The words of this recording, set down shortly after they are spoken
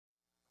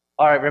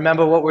All right,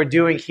 remember what we're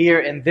doing here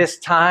in this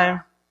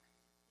time.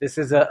 This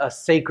is a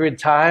sacred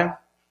time.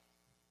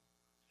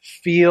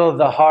 Feel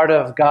the heart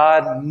of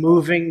God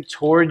moving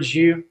towards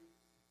you.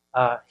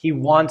 He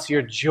wants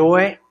your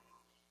joy.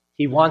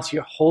 He wants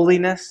your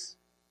holiness.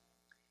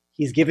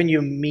 He's given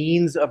you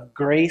means of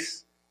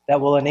grace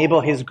that will enable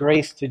His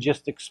grace to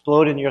just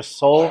explode in your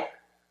soul.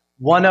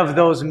 One of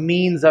those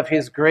means of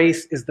His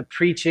grace is the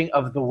preaching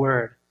of the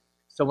Word.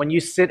 So when you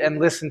sit and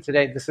listen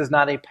today, this is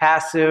not a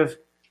passive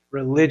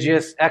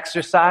religious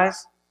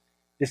exercise.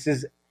 This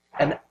is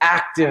an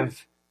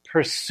active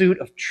pursuit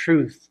of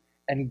truth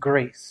and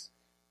grace.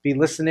 Be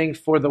listening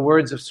for the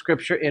words of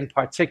Scripture in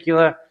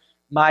particular.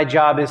 My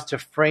job is to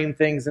frame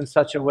things in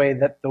such a way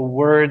that the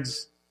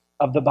words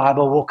of the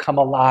Bible will come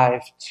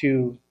alive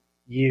to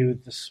you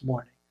this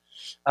morning.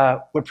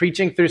 We're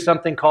preaching through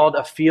something called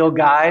a field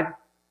guide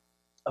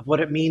of what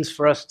it means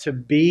for us to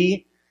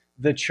be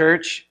the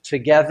church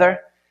together.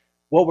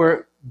 What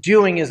we're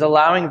doing is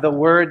allowing the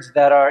words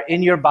that are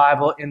in your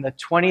Bible in the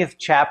 20th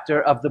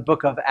chapter of the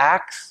book of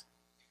Acts,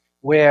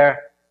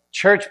 where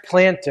church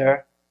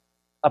planter,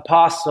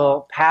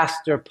 apostle,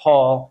 pastor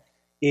Paul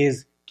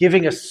is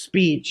giving a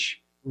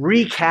speech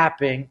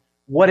recapping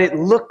what it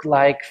looked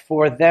like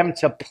for them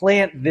to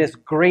plant this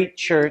great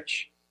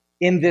church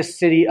in this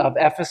city of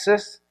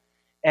Ephesus.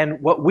 And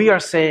what we are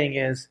saying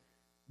is,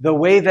 the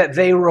way that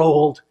they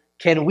rolled,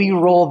 can we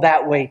roll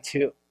that way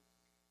too?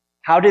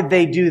 How did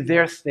they do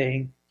their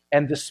thing?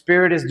 And the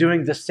Spirit is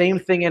doing the same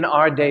thing in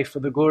our day for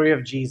the glory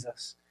of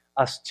Jesus,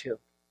 us too.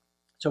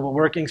 So we're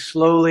working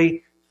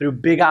slowly through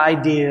big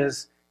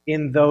ideas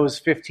in those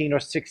 15 or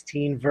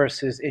 16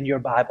 verses in your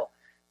Bible.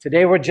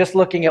 Today we're just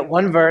looking at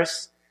one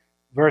verse,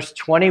 verse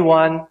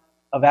 21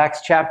 of Acts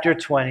chapter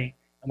 20,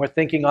 and we're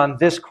thinking on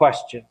this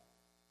question.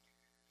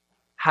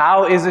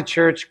 How is a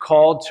church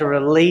called to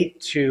relate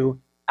to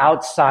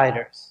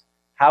outsiders?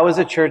 How is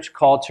a church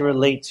called to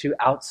relate to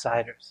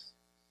outsiders?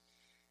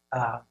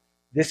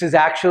 This is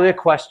actually a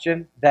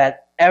question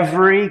that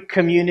every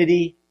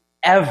community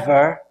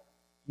ever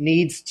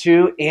needs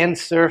to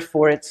answer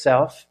for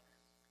itself.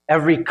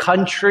 Every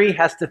country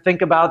has to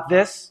think about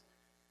this.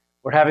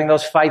 We're having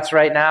those fights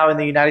right now in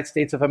the United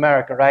States of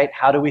America, right?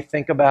 How do we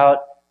think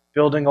about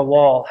building a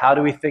wall? How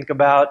do we think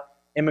about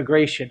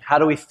immigration? How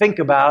do we think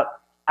about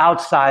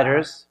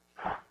outsiders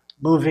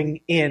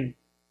moving in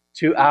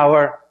to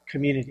our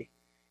community?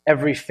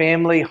 Every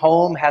family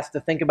home has to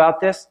think about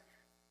this.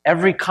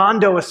 Every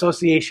condo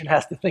association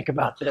has to think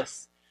about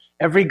this.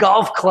 Every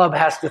golf club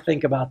has to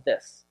think about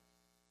this.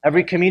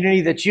 Every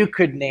community that you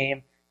could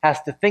name has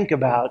to think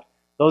about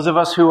those of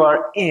us who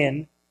are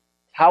in,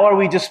 how are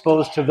we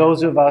disposed to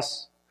those of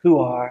us who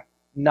are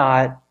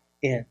not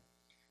in?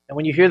 And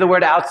when you hear the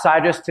word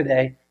outsiders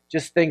today,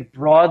 just think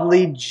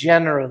broadly,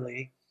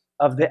 generally,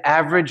 of the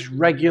average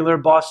regular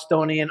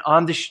Bostonian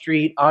on the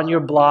street, on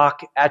your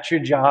block, at your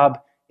job,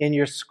 in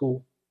your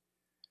school.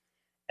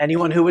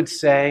 Anyone who would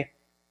say,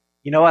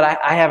 you know what,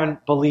 I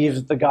haven't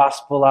believed the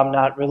gospel, I'm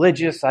not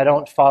religious, I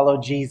don't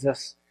follow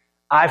Jesus,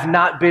 I've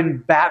not been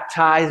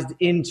baptized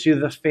into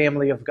the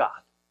family of God.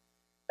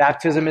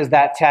 Baptism is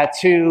that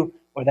tattoo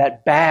or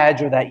that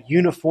badge or that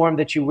uniform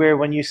that you wear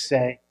when you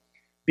say,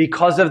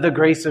 because of the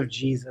grace of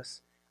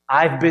Jesus,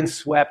 I've been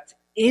swept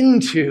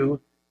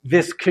into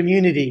this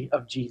community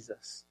of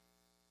Jesus.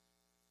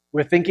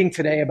 We're thinking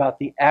today about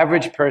the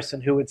average person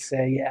who would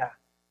say, yeah,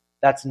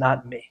 that's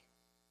not me.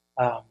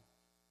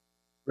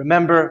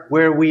 Remember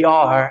where we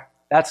are,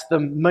 that's the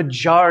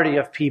majority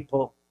of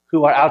people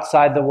who are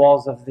outside the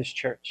walls of this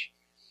church.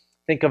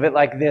 Think of it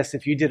like this.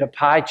 If you did a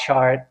pie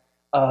chart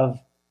of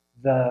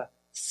the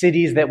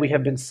cities that we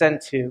have been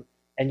sent to,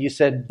 and you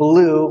said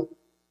blue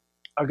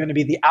are going to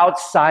be the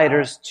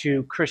outsiders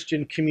to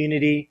Christian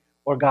community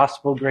or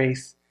gospel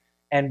grace,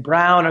 and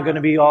brown are going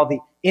to be all the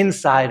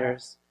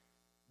insiders,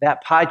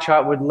 that pie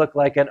chart would look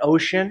like an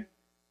ocean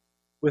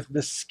with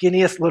the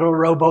skinniest little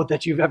rowboat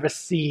that you've ever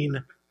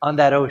seen on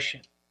that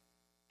ocean.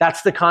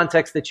 That's the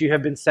context that you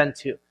have been sent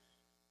to.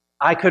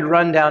 I could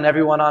run down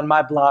everyone on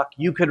my block.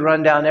 You could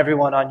run down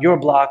everyone on your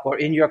block or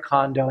in your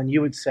condo, and you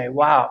would say,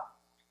 wow,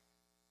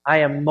 I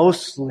am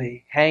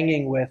mostly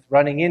hanging with,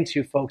 running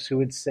into folks who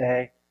would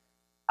say,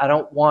 I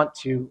don't want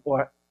to,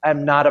 or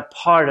I'm not a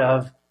part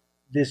of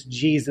this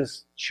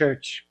Jesus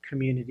church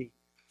community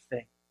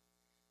thing.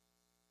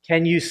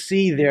 Can you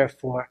see,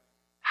 therefore,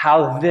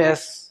 how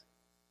this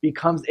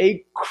becomes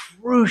a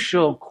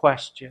crucial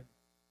question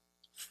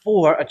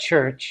for a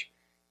church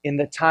in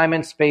the time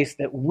and space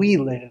that we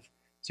live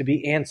to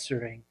be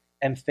answering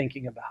and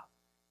thinking about?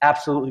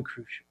 Absolutely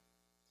crucial.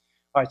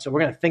 All right, so we're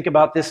going to think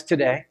about this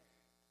today.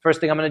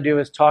 First thing I'm going to do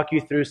is talk you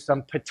through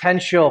some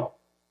potential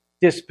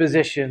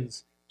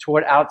dispositions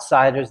toward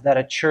outsiders that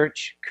a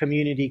church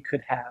community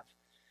could have.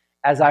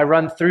 As I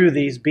run through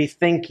these, be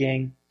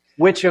thinking,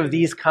 which of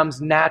these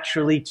comes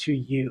naturally to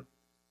you?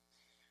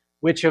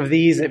 Which of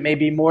these, it may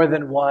be more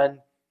than one,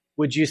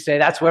 would you say,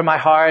 that's where my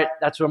heart,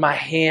 that's where my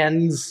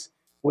hands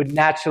would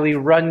naturally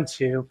run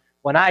to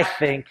when I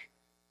think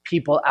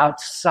people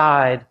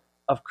outside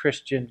of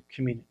Christian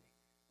community?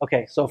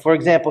 Okay, so for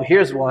example,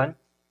 here's one.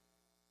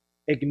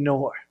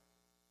 ignore.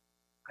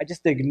 I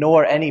just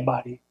ignore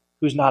anybody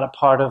who's not a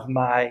part of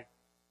my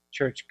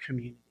church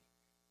community.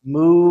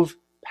 Move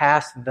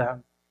past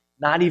them,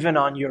 not even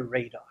on your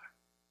radar.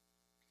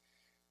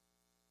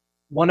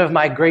 One of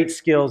my great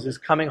skills is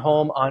coming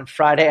home on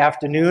Friday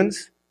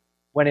afternoons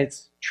when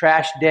it's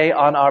trash day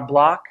on our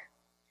block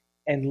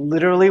and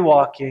literally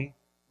walking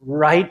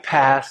right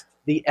past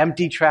the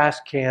empty trash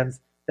cans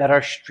that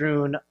are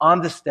strewn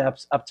on the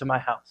steps up to my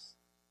house.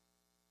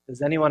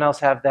 Does anyone else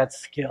have that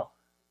skill?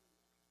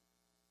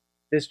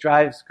 This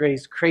drives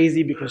Grace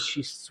crazy because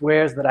she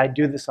swears that I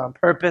do this on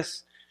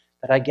purpose,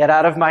 that I get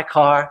out of my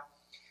car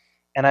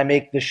and I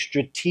make the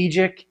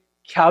strategic,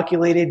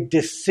 calculated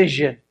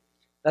decision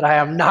that I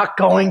am not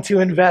going to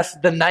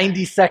invest the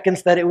 90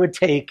 seconds that it would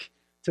take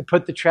to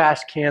put the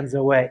trash cans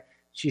away.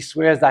 She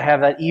swears I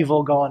have that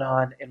evil going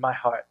on in my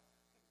heart.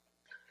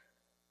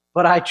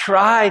 But I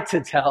try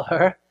to tell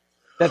her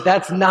that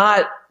that's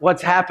not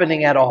what's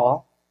happening at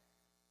all.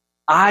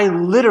 I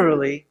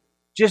literally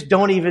just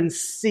don't even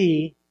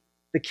see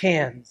the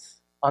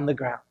cans on the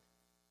ground.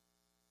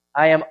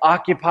 I am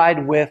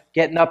occupied with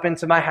getting up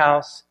into my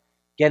house,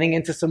 getting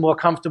into some more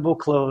comfortable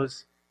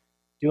clothes,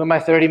 doing my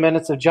 30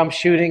 minutes of jump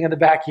shooting in the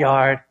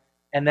backyard,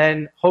 and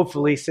then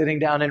hopefully sitting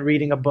down and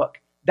reading a book.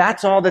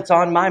 That's all that's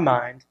on my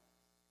mind.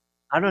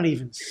 I don't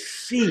even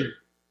see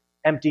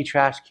empty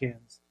trash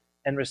cans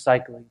and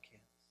recycling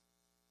cans.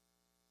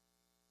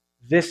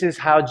 This is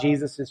how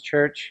Jesus'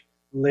 church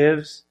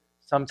lives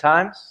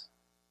sometimes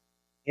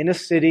in a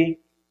city,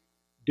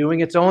 doing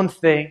its own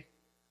thing,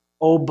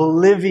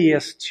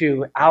 oblivious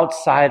to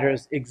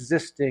outsiders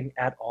existing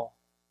at all.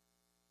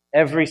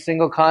 Every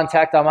single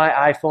contact on my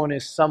iPhone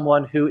is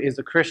someone who is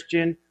a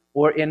Christian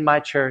or in my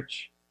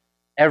church.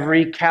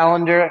 Every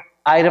calendar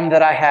item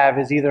that I have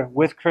is either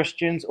with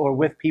Christians or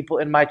with people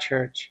in my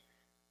church.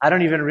 I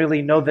don't even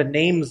really know the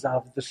names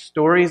of, the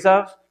stories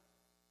of.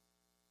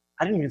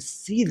 I didn't even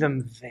see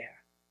them there.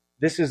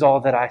 This is all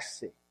that I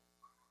see.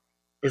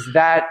 Is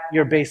that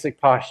your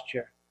basic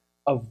posture?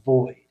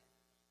 Avoid.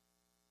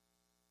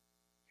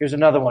 Here's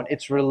another one.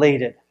 It's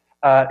related.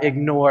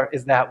 Ignore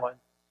is that one.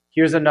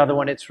 Here's another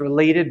one. It's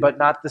related but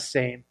not the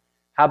same.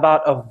 How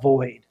about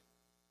avoid?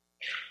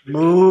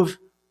 Move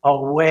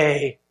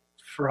away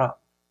from.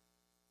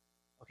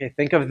 Okay,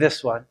 think of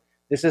this one.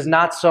 This is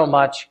not so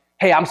much,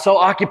 hey, I'm so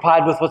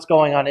occupied with what's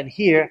going on in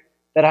here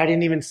that I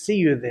didn't even see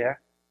you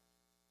there.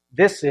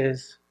 This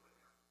is,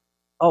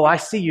 oh, I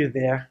see you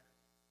there,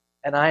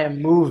 and I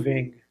am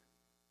moving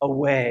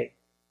away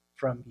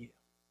from you.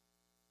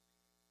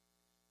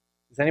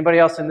 Does anybody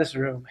else in this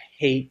room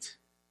hate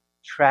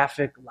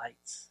traffic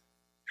lights?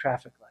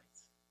 Traffic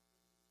lights.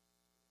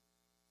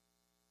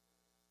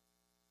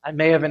 I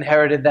may have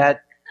inherited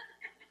that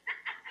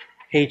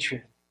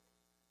hatred.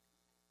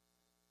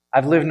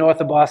 I've lived north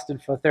of Boston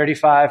for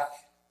 35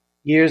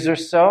 years or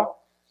so.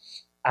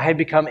 I had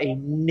become a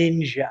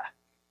ninja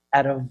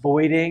at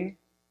avoiding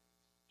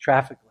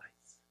traffic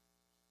lights.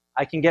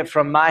 I can get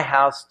from my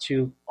house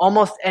to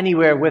almost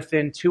anywhere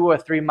within 2 or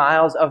 3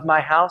 miles of my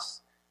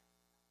house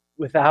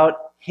without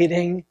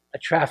hitting a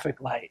traffic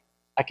light.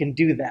 I can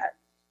do that.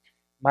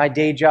 My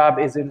day job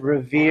is in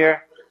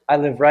Revere. I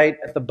live right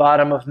at the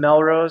bottom of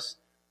Melrose.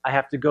 I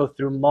have to go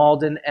through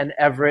Malden and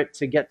Everett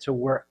to get to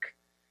work.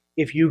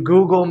 If you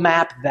Google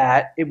map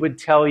that, it would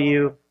tell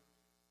you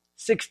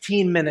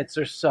 16 minutes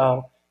or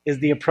so is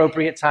the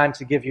appropriate time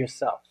to give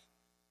yourself.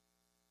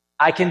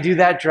 I can do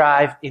that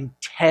drive in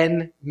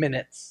 10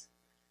 minutes.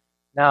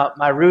 Now,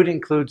 my route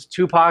includes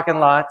 2 parking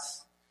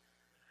lots,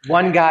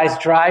 one guy's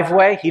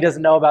driveway. He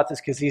doesn't know about this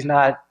because he's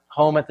not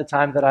home at the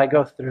time that I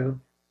go through.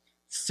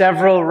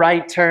 Several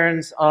right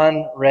turns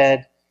on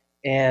red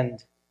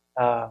and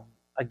a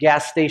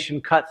gas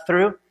station cut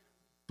through.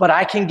 But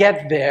I can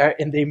get there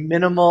in the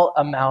minimal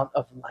amount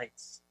of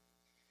lights.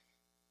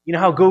 You know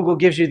how Google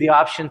gives you the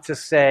option to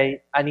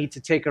say, I need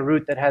to take a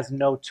route that has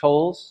no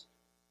tolls?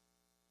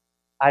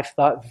 I've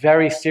thought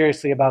very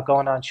seriously about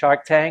going on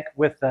Shark Tank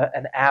with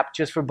an app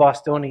just for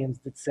Bostonians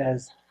that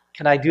says,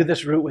 can I do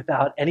this route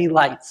without any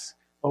lights?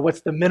 Or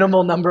what's the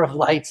minimal number of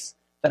lights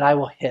that I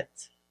will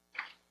hit?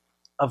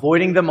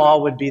 Avoiding them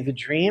all would be the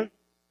dream.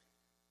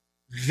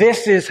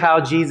 This is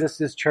how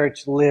Jesus'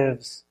 church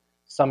lives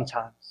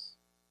sometimes.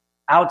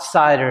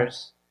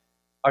 Outsiders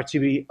are to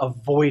be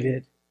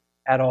avoided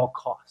at all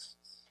costs.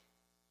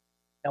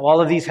 Now,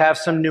 all of these have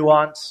some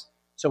nuance,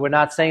 so we're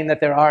not saying that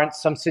there aren't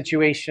some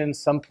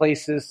situations, some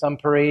places, some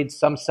parades,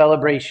 some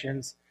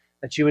celebrations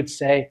that you would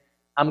say,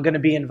 I'm going to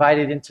be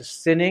invited into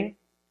sinning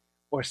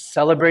or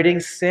celebrating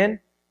sin,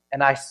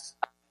 and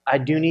I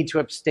do need to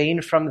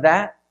abstain from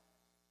that.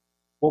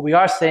 What we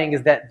are saying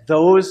is that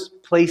those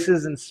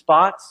places and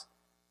spots,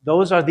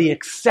 those are the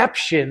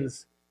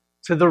exceptions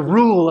to the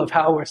rule of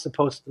how we're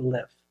supposed to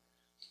live.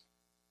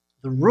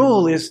 The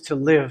rule is to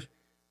live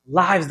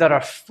lives that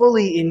are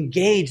fully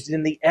engaged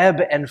in the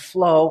ebb and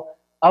flow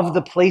of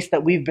the place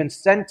that we've been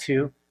sent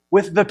to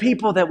with the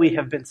people that we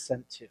have been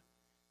sent to.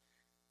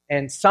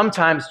 And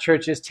sometimes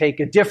churches take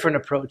a different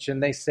approach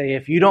and they say,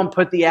 if you don't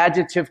put the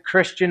adjective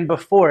Christian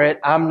before it,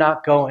 I'm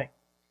not going.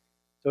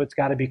 So it's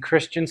got to be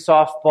Christian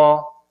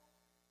softball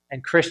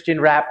and Christian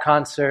rap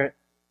concert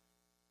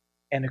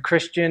and a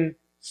Christian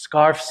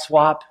scarf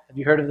swap. Have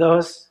you heard of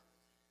those?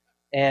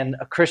 And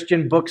a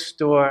Christian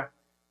bookstore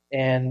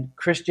and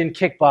Christian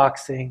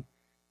kickboxing,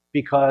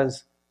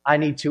 because I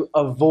need to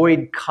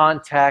avoid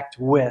contact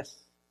with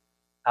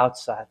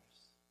outsiders.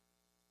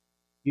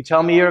 You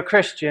tell me you're a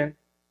Christian,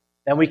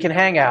 then we can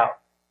hang out.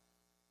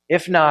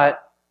 If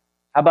not,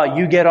 how about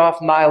you get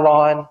off my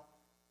lawn,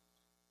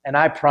 and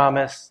I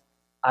promise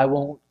I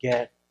won't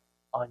get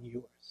on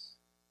yours.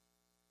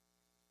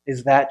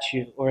 Is that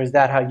you, or is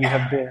that how you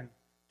have been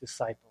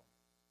discipled?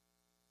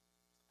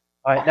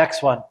 All right,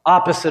 next one.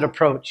 Opposite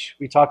approach.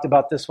 We talked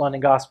about this one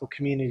in Gospel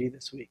Community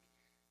this week.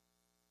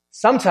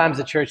 Sometimes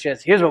the church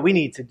says, here's what we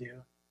need to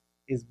do,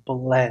 is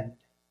blend.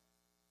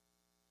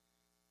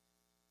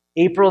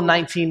 April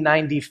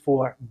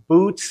 1994,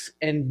 Boots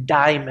and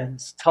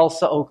Diamonds,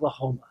 Tulsa,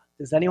 Oklahoma.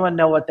 Does anyone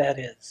know what that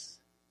is?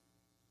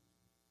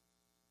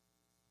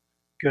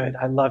 Good,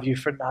 I love you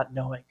for not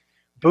knowing.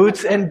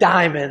 Boots and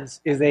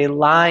Diamonds is a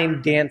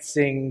line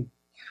dancing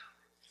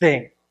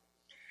thing.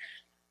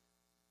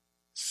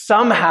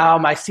 Somehow,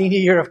 my senior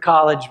year of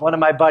college, one of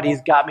my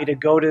buddies got me to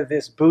go to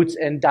this Boots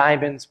and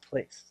Diamonds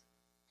place.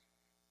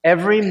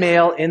 Every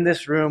male in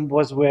this room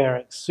was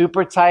wearing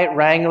super tight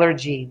Wrangler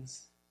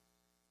jeans,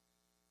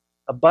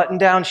 a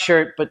button-down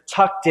shirt but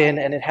tucked in,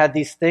 and it had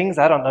these things,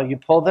 I don't know, you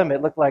pull them,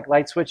 it looked like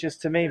light switches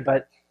to me,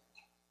 but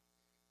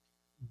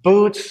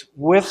boots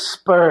with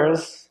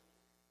spurs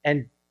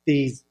and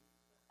these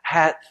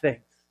hat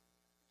things.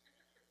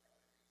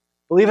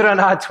 Believe it or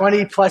not,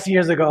 20 plus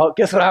years ago,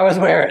 guess what I was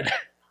wearing?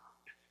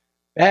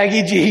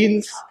 Baggy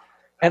jeans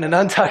and an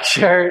untucked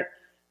shirt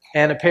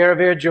and a pair of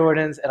Air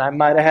Jordans, and I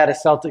might have had a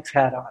Celtics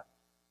hat on.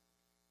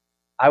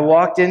 I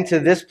walked into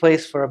this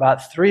place for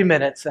about 3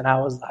 minutes, and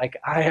I was like,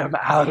 I am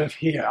out of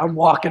here. I'm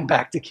walking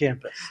back to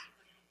campus.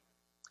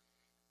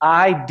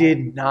 I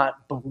did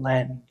not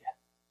blend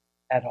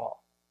at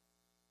all.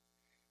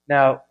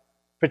 Now,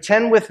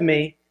 pretend with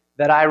me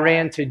that I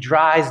ran to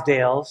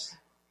Drysdale's.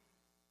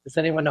 Does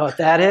anyone know what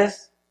that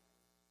is?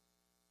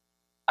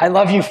 I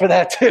love you for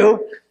that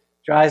too.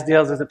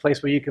 Drysdale's is a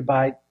place where you could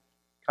buy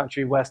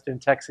country, western,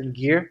 Texan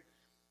gear,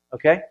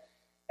 okay?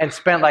 And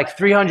spent like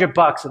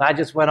 $300, and I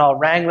just went all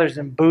Wranglers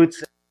and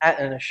boots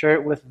and a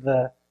shirt with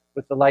the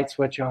light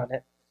switch on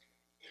it.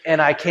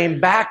 And I came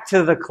back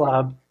to the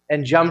club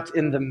and jumped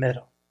in the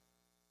middle.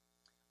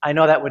 I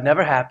know that would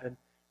never happen,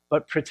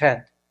 but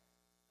pretend.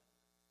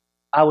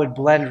 I would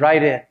blend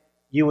right in.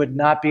 You would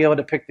not be able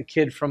to pick the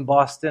kid from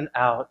Boston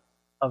out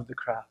of the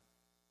crowd.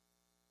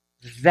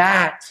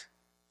 That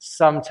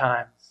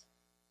sometimes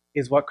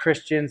is what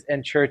Christians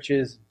and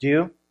churches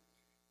do.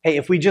 Hey,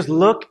 if we just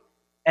look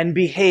and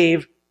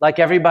behave like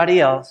everybody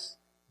else,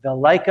 they'll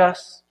like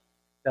us,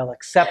 they'll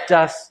accept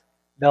us,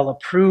 they'll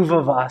approve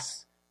of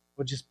us.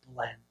 We'll just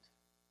blend.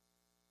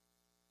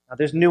 Now,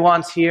 there's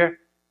nuance here.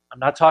 I'm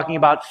not talking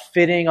about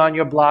fitting on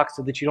your block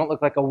so that you don't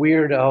look like a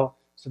weirdo,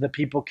 so that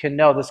people can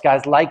know this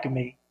guy's like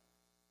me.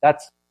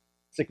 That's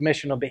sick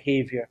missional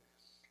behavior.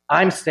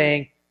 I'm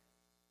saying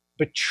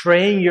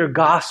betraying your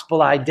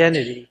gospel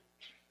identity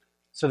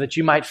so that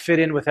you might fit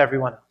in with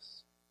everyone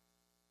else.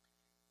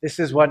 This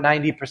is what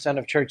 90%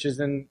 of churches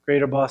in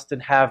Greater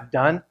Boston have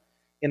done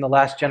in the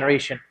last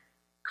generation.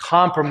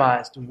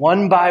 Compromised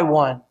one by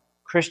one,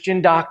 Christian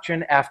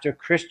doctrine after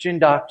Christian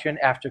doctrine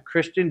after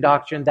Christian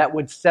doctrine that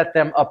would set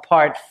them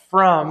apart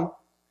from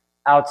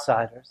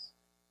outsiders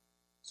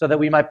so that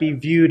we might be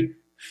viewed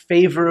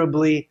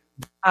favorably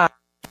by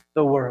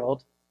the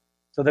world,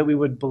 so that we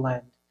would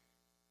blend.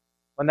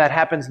 When that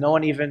happens, no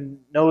one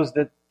even knows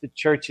that the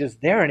church is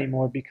there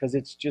anymore because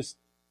it's just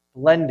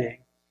blending.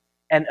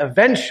 And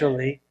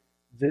eventually,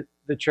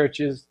 the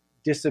churches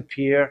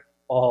disappear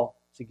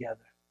altogether.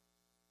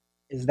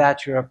 Is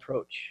that your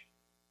approach?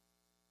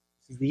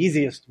 This is the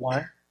easiest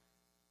one.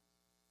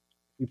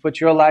 You put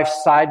your life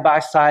side by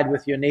side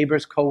with your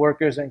neighbors,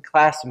 coworkers, and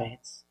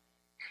classmates.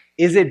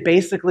 Is it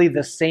basically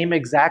the same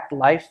exact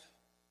life?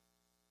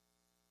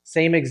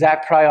 Same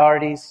exact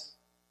priorities?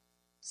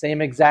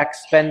 Same exact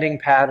spending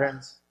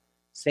patterns?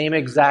 Same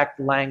exact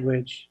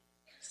language?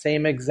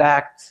 Same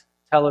exact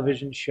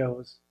television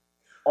shows?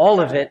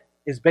 All of it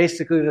is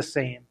basically the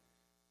same,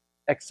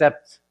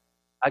 except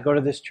I go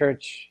to this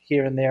church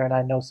here and there and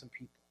I know some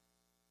people.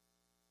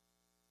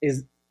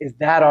 Is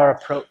that our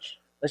approach?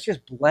 Let's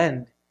just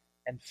blend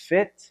and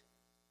fit.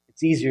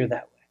 It's easier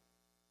that way.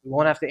 We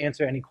won't have to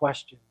answer any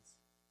questions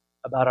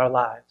about our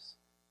lives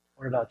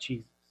or about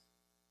Jesus.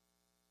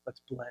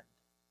 Let's blend.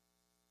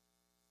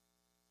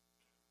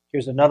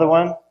 Here's another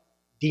one.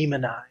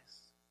 Demonize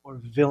or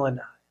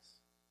villainize.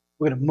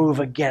 We're going to move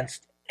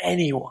against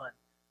anyone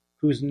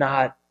who's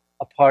not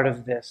a part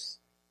of this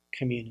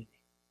community.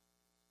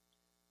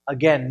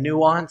 Again,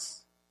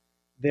 nuance.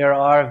 There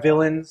are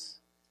villains.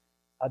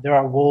 There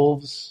are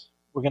wolves.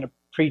 We're going to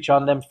preach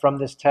on them from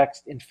this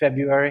text in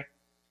February.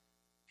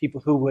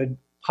 People who would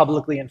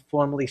publicly and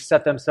formally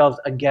set themselves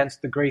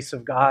against the grace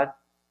of God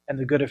and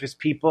the good of his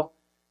people.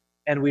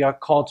 And we are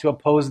called to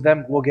oppose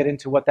them. We'll get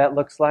into what that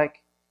looks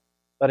like.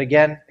 But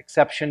again,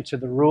 exception to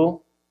the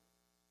rule.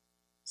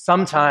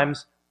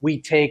 Sometimes we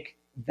take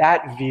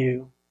that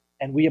view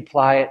and we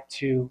apply it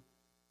to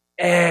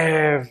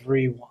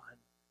everyone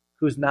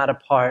who's not a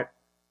part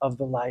of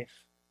the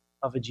life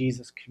of a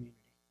Jesus community.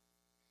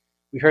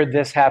 We heard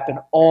this happen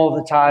all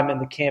the time in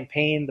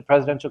the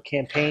presidential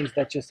campaigns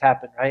that just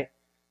happened, right?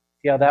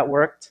 See how that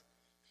worked?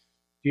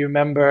 Do you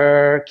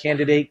remember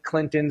candidate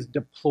Clinton's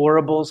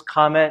deplorables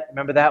comment?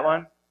 Remember that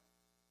one?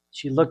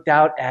 She looked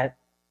out at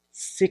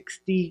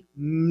 60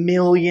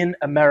 million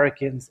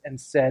Americans and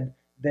said,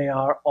 they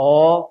are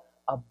all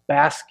a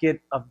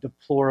basket of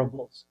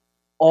deplorables.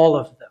 All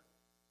of them.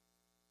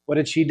 What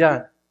had she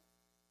done?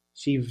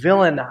 She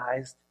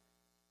villainized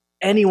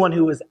anyone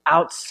who was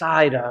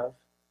outside of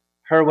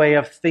her way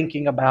of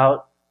thinking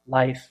about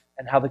life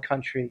and how the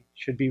country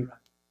should be run.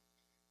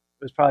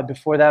 It was probably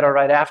before that or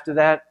right after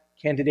that.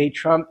 Candidate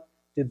Trump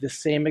did the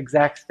same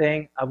exact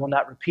thing. I will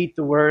not repeat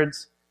the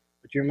words,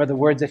 but you remember the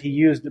words that he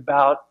used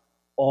about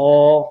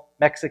all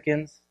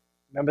Mexicans?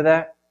 Remember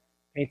that?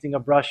 Painting a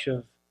brush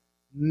of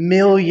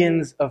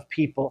millions of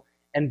people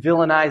and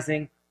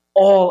villainizing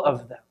all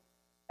of them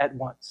at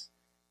once.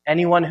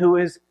 Anyone who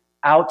is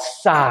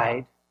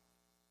outside,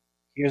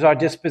 here's our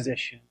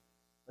disposition.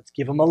 Let's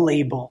give them a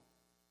label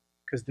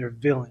because they're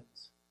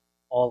villains,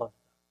 all of them.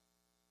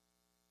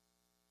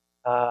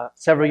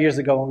 Several years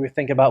ago when we were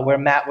thinking about where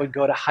Matt would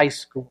go to high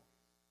school,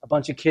 a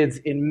bunch of kids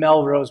in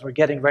Melrose were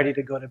getting ready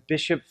to go to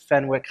Bishop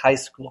Fenwick High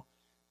School.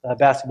 The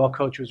basketball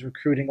coach was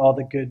recruiting all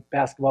the good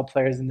basketball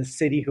players in the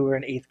city who were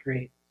in 8th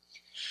grade.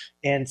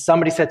 And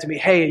somebody said to me,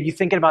 hey, are you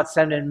thinking about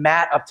sending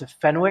Matt up to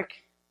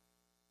Fenwick?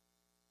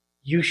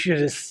 You should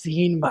have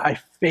seen my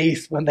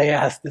face when they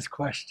asked this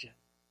question.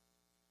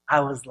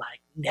 I was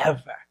like,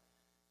 never.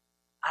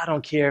 I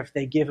don't care if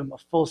they give him a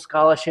full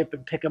scholarship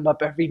and pick him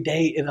up every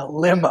day in a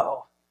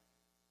limo.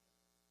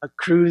 A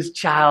Cruz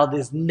child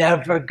is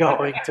never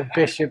going to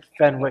Bishop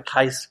Fenwick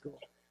High School.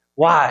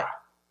 Why?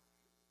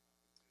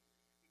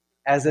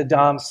 As a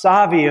Dom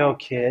Savio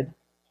kid,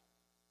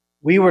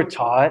 we were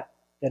taught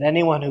that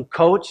anyone who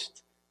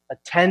coached,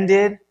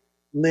 attended,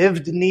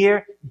 lived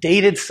near,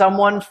 dated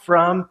someone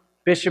from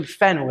Bishop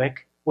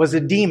Fenwick was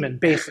a demon,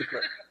 basically,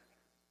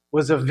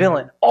 was a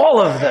villain. All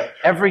of them,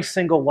 every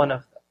single one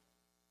of them.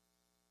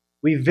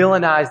 We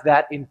villainized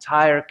that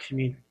entire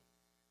community.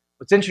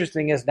 What's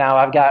interesting is now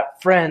I've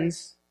got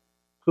friends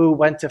who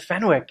went to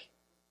Fenwick,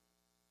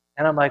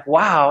 and I'm like,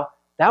 wow,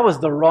 that was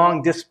the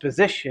wrong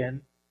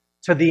disposition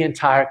to the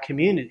entire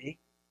community.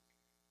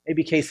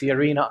 Maybe Casey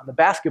Arena on the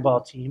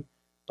basketball team,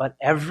 but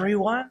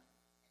everyone?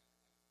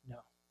 No.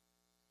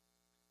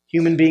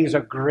 Human beings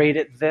are great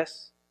at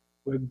this.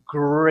 We're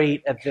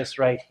great at this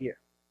right here.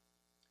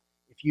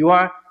 If you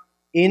are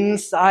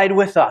inside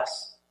with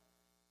us,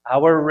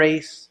 our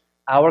race,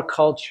 our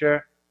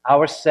culture,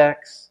 our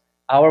sex,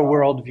 our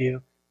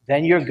worldview,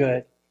 then you're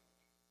good.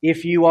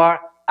 If you are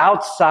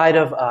outside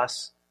of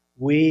us,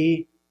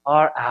 we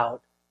are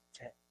out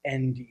to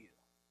end you.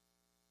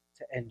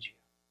 To end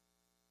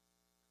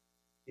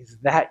you. Is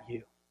that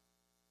you?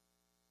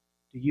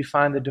 Do you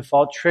find the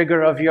default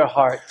trigger of your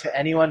heart to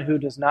anyone who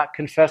does not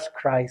confess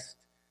Christ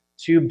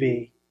to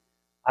be,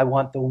 I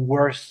want the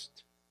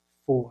worst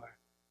for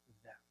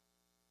them?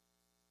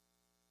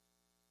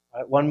 All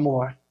right, one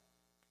more.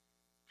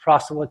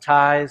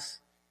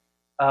 Proselytize.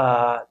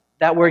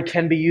 That word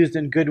can be used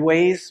in good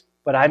ways,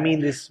 but I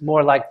mean this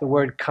more like the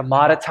word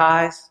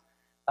commoditize.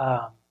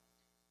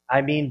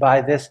 I mean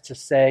by this to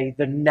say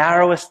the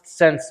narrowest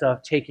sense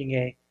of taking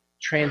a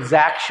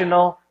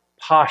transactional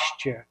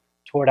posture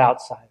toward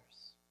outsiders.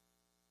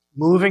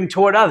 Moving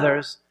toward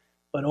others,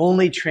 but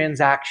only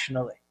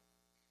transactionally.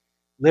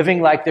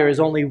 Living like there is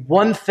only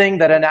one thing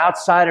that an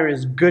outsider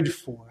is good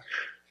for,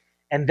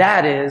 and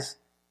that is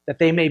that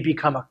they may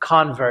become a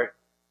convert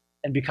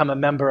and become a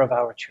member of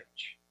our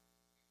church.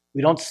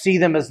 We don't see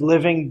them as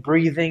living,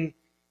 breathing,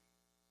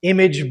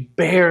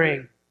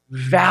 image-bearing,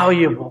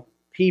 valuable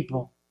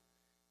people,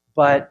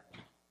 but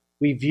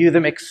we view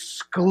them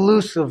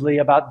exclusively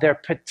about their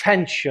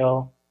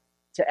potential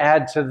to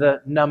add to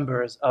the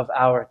numbers of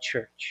our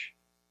church.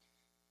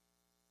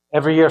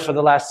 Every year for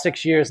the last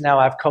 6 years now,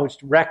 I've coached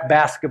rec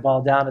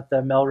basketball down at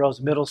the Melrose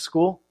Middle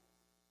School.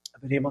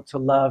 I've been able to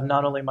love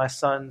not only my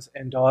sons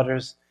and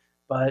daughters,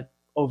 but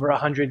over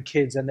 100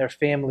 kids and their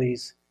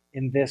families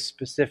in this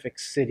specific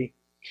city.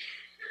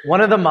 One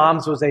of the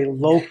moms was a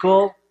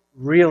local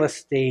real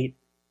estate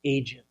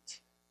agent.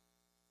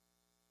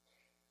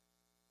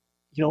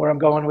 You know where I'm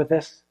going with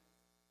this?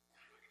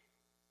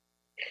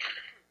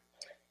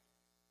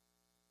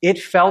 It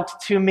felt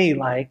to me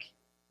like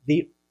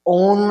the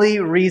only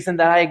reason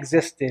that I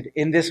existed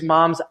in this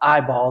mom's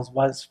eyeballs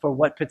was for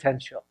what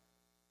potential?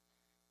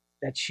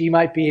 That she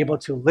might be able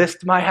to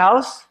list my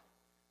house,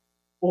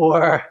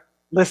 or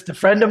list a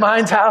friend of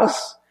mine's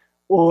house,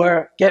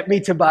 or get me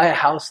to buy a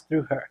house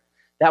through her.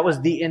 That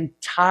was the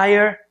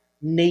entire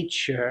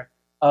nature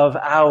of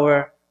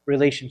our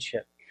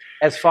relationship.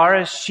 As far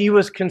as she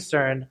was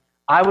concerned,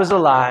 I was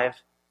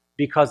alive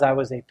because I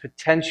was a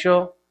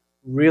potential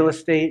real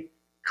estate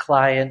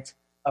client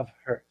of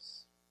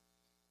hers.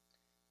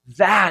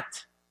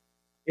 That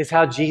is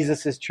how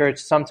Jesus' church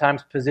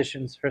sometimes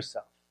positions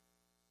herself.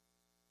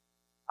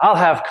 I'll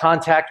have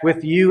contact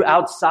with you,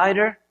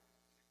 outsider,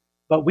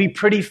 but we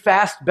pretty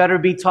fast better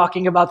be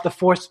talking about the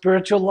 4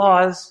 spiritual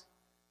laws,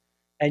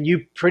 and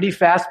you pretty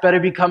fast better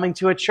be coming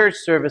to a church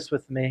service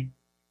with me,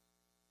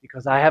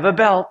 because I have a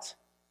belt,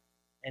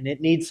 and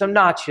it needs some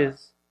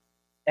notches,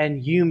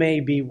 and you may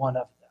be one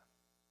of them.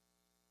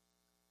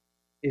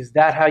 Is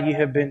that how you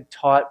have been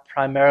taught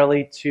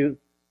primarily to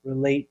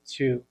relate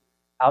to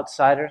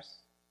outsiders?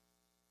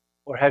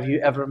 Or have you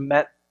ever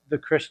met the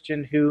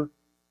Christian who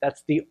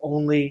that's the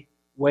only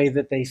way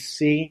that they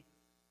see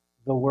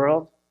the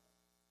world?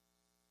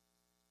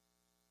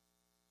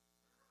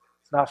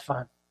 It's not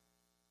fun.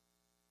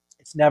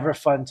 It's never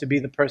fun to be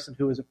the person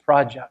who is a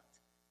project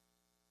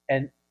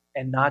and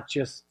not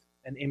just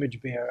an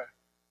image bearer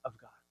of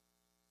God.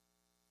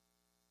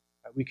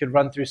 We could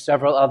run through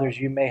several others.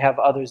 You may have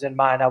others in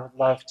mind. I would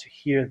love to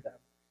hear them.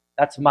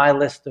 That's my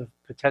list of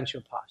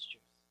potential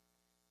postures.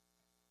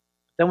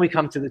 Then we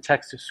come to the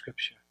text of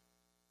Scripture.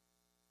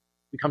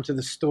 We come to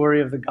the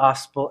story of the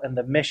gospel and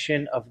the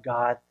mission of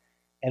God,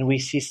 and we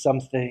see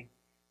something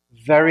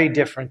very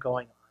different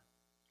going on.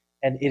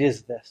 And it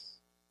is this: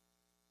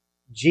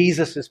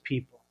 Jesus'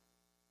 people,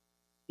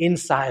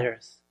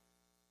 insiders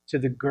to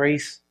the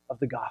grace of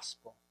the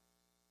gospel.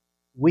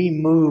 We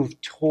move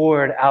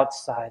toward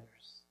outsiders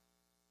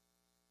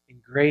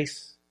in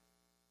grace,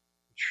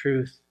 in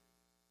truth,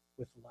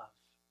 with love.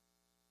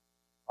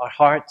 Our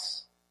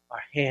hearts,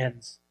 our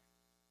hands,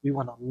 we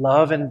want to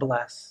love and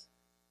bless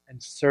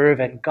and serve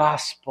and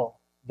gospel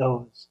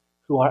those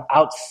who are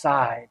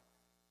outside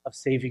of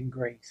saving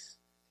grace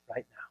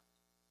right now.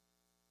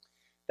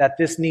 That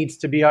this needs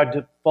to be our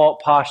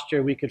default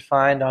posture we could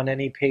find on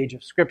any page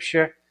of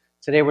Scripture.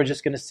 Today we're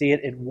just going to see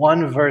it in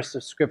one verse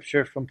of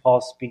Scripture from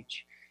Paul's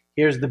speech.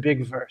 Here's the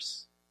big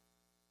verse.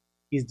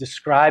 He's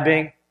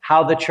describing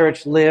how the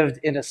church lived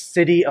in a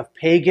city of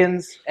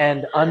pagans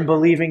and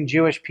unbelieving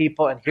Jewish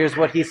people, and here's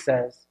what he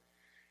says.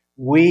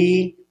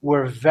 We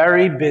were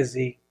very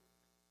busy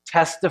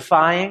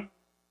testifying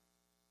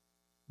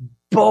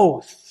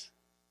both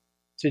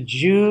to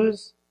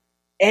Jews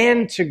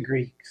and to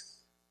Greeks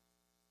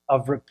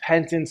of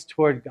repentance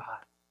toward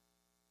God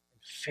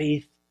and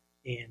faith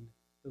in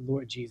the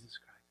Lord Jesus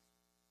Christ.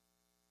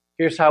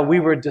 Here's how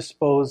we were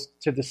disposed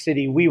to the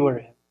city we were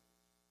in.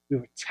 We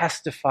were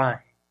testifying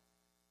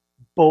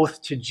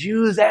both to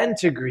Jews and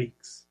to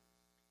Greeks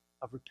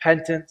of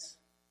repentance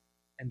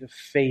and of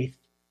faith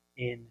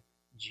in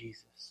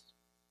Jesus.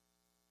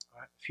 All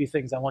right, a few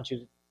things I want you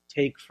to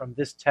take from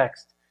this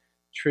text,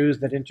 truths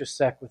that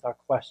intersect with our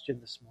question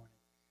this morning.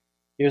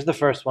 Here's the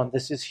first one.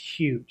 This is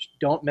huge.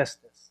 Don't miss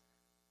this.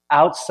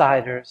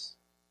 Outsiders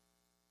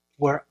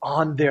were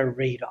on their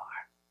radar.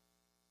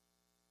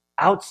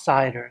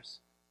 Outsiders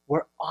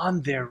were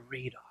on their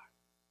radar.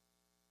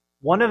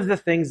 One of the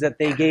things that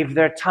they gave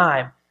their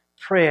time,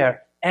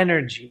 prayer,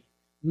 energy,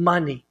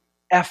 money,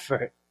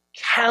 effort,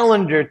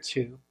 calendar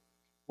to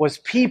was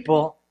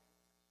people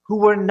who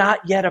were not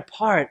yet a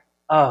part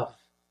of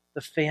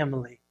the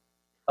family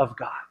of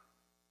God.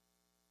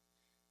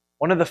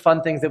 One of the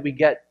fun things that we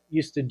get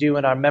used to do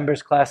in our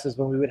members classes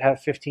when we would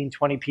have 15,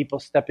 20 people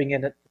stepping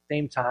in at the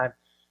same time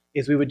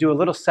is we would do a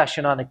little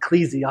session on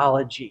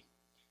ecclesiology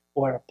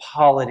or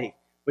polity,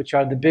 which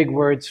are the big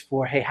words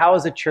for, hey, how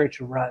is a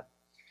church run?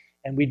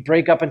 And we'd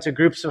break up into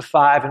groups of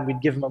 5 and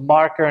we'd give them a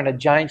marker and a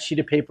giant sheet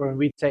of paper and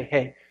we'd say,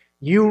 hey,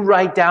 you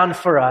write down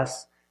for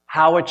us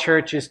how a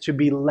church is to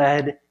be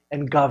led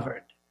and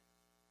governed.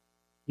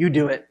 You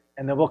do it.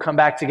 And then we'll come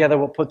back together,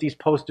 we'll put these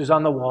posters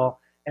on the wall,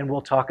 and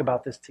we'll talk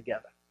about this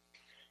together.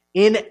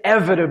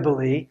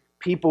 Inevitably,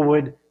 people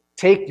would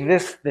take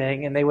this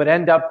thing and they would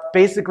end up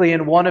basically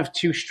in one of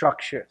 2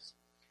 structures.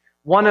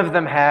 One of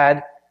them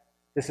had,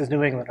 this is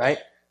New England, right?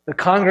 The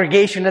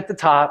congregation at the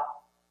top,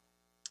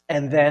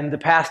 and then the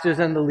pastors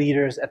and the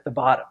leaders at the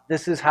bottom.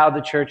 This is how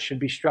the church should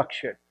be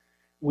structured.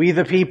 We,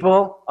 the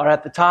people, are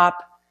at the top.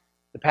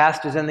 The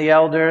pastors and the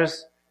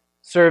elders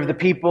serve the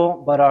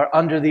people, but are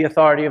under the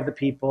authority of the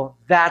people.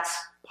 That's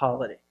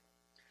polity.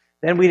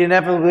 Then we'd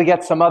inevitably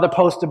get some other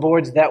poster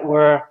boards that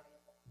were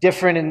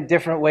different in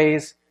different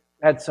ways.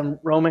 We had some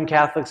Roman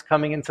Catholics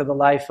coming into the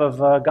life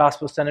of a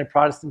gospel-centered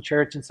Protestant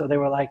church, and so they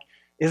were like,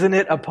 isn't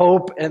it a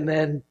pope and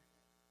then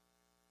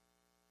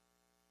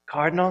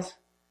cardinals?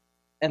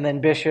 And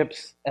then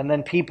bishops, and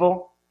then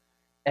people,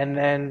 and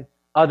then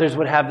others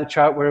would have the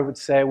chart where it would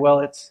say, well,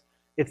 it's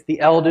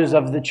the elders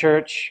of the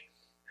church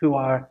who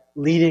are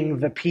leading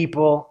the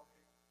people.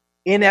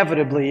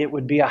 Inevitably, it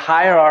would be a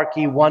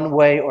hierarchy one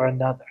way or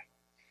another.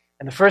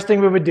 And the first thing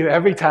we would do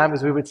every time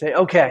is we would say,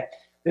 okay,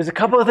 there's a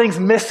couple of things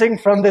missing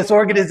from this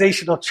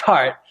organizational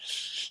chart.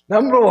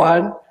 Number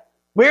 1,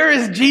 where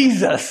is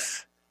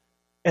Jesus?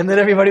 And then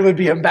everybody would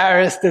be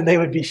embarrassed and they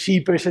would be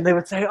sheepish and they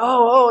would say,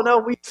 oh, no,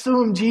 we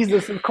assume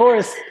Jesus, of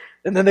course.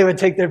 And then they would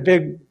take their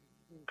big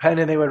pen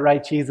and they would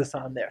write Jesus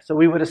on there. So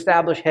we would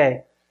establish,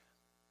 hey,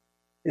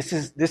 this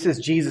is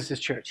Jesus'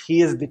 church.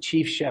 He is the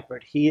chief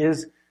shepherd. He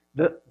is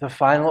the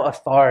final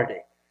authority.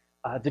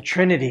 The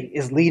Trinity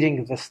is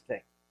leading this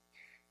thing.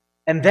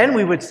 And then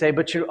we would say,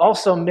 but you're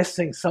also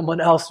missing someone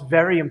else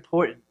very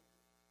important.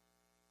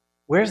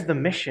 Where's the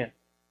mission?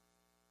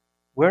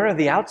 Where are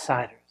the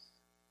outsiders?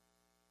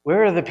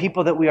 Where are the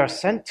people that we are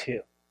sent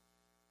to?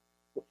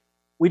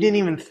 We didn't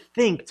even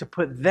think to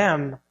put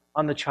them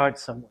on the chart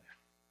somewhere.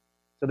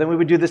 So then we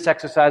would do this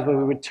exercise where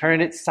we would turn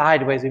it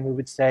sideways and we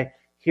would say,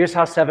 here's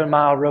how 7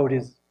 Mile Road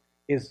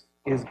is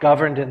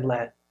governed and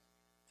led.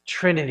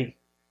 Trinity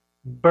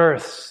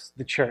births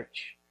the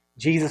church.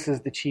 Jesus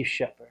is the chief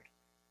shepherd.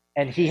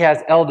 And he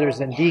has elders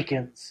and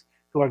deacons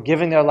who are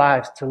giving their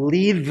lives to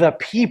lead the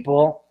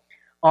people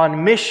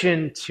on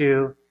mission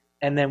to,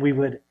 and then we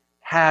would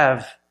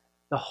have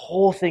the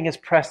whole thing is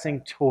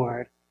pressing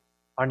toward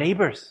our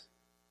neighbors,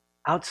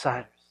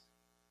 outsiders,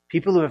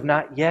 people who have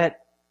not yet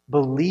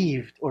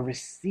believed or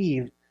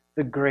received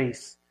the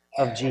grace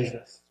of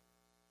Jesus.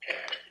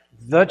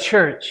 The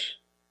church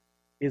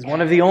is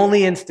one of the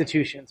only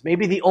institutions,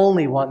 maybe the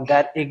only one,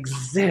 that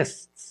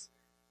exists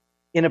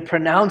in a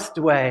pronounced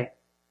way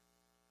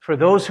for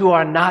those who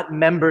are not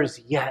members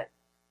yet.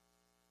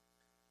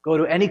 Go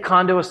to any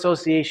condo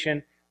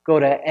association, go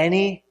to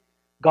any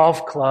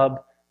golf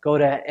club, go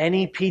to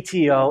any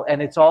PTO,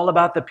 and it's all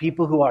about the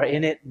people who are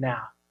in it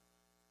now.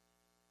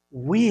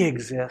 We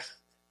exist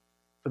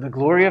for the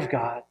glory of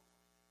God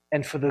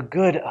and for the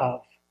good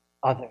of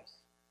others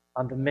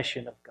on the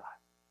mission of God.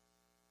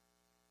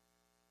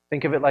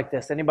 Think of it like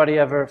this. Anybody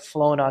ever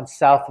flown on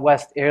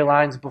Southwest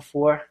Airlines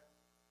before?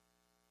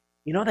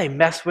 You know they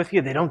mess with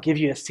you. They don't give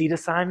you a seat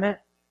assignment.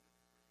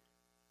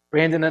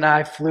 Brandon and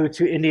I flew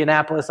to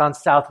Indianapolis on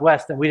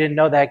Southwest, and we didn't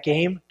know that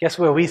game. Guess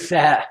where we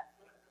sat?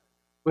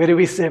 Where did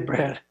we sit,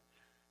 Brad?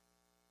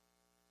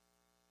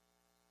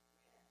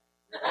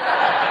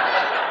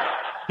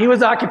 He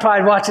was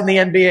occupied watching the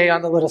NBA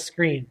on the little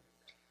screen.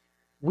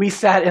 We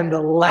sat in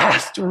the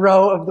last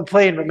row of the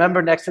plane.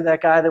 Remember, next to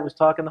that guy that was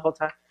talking the whole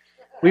time?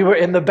 We were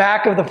in the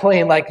back of the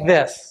plane like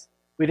this.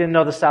 We didn't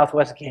know the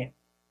Southwest game.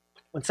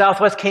 When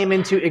Southwest came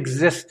into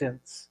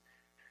existence,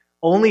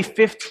 only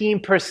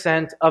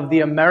 15% of the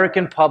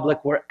American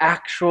public were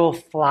actual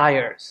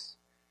flyers.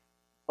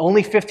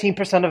 Only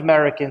 15% of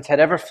Americans had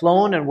ever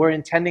flown and were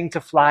intending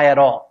to fly at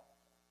all.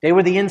 They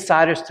were the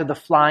insiders to the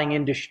flying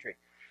industry.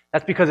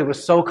 That's because it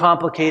was so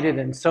complicated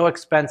and so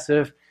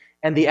expensive,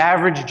 and the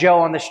average Joe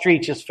on the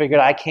street just figured,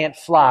 I can't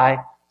fly,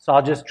 so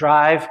I'll just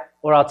drive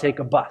or I'll take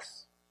a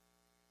bus.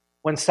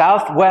 When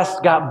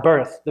Southwest got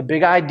birthed, the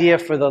big idea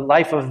for the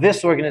life of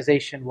this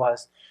organization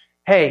was,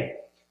 hey,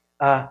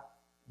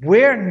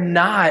 we're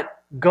not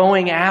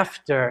going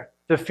after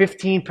the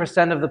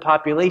 15% of the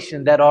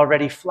population that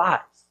already flies.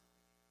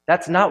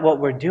 That's not what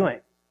we're doing.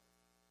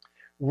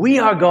 We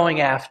are going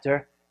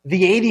after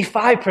the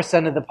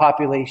 85% of the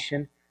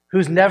population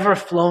who's never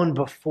flown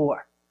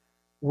before.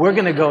 We're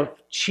going to go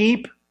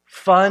cheap,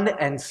 fun,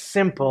 and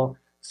simple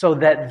so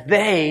that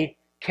they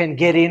can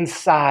get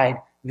inside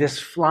this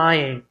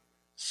flying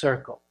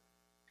circle.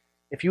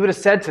 If you would have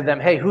said to them,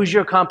 hey, who's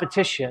your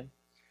competition?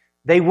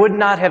 They would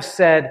not have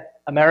said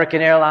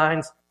American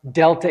Airlines,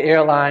 Delta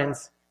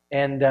Airlines,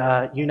 and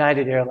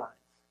United Airlines.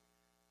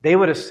 They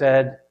would have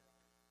said,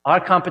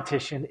 our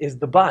competition is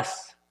the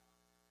bus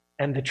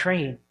and the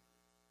train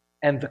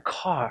and the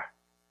car.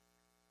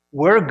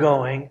 We're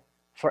going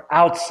for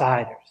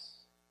outsiders.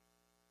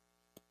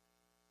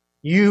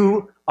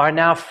 You are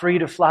now free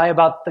to fly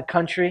about the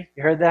country.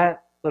 You heard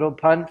that little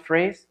pun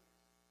phrase?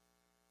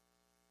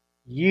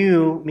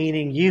 You,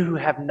 meaning you who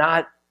have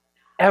not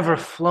ever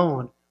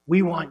flown,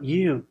 we want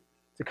you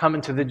to come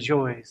into the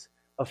joys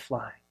of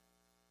flying.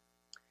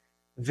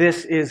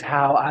 This is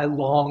how I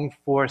long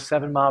for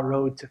 7 Mile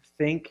Road to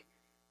think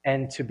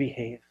and to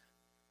behave.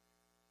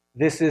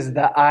 This is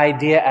the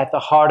idea at the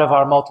heart of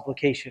our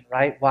multiplication,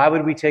 right? Why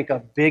would we take a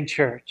big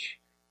church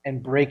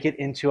and break it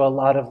into a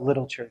lot of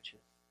little churches?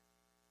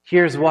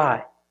 Here's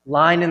why.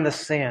 Line in the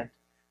sand.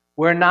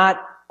 We're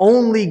not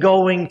only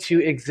going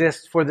to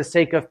exist for the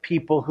sake of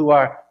people who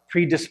are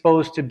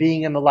predisposed to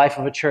being in the life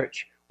of a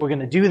church. We're going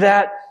to do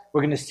that.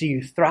 We're going to see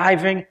you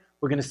thriving.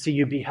 We're going to see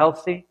you be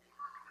healthy.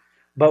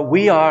 But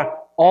we are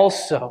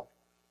also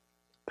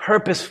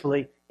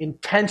purposefully,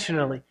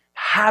 intentionally,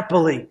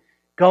 happily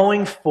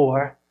going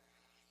for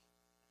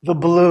the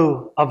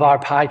blue of our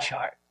pie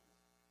chart.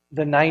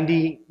 The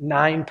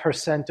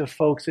 99% of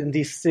folks in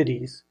these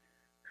cities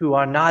who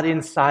are not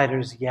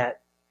insiders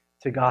yet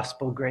to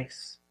gospel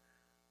grace.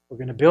 We're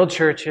going to build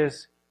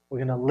churches. We're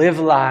going to live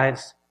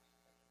lives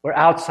where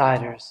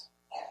outsiders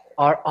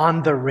are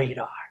on the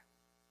radar.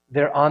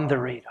 They're on the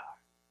radar.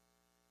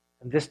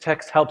 And this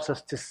text helps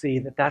us to see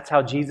that that's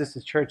how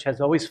Jesus' church has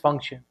always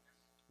functioned.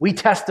 We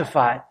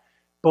testify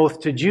both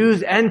to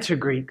Jews and to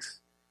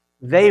Greeks.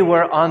 They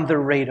were on the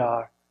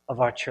radar of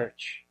our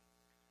church.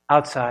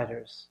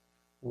 Outsiders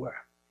were.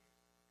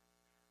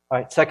 All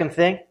right, second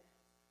thing.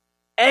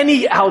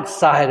 Any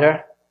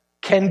outsider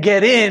can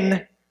get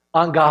in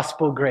on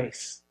gospel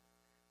grace.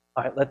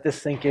 All right, let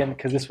this sink in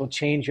because this will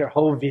change your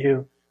whole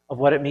view of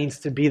what it means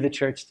to be the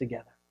church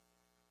together.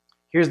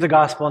 Here's the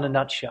gospel in a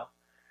nutshell.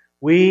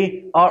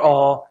 We are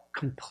all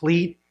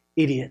complete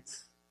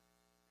idiots.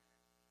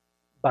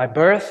 By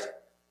birth,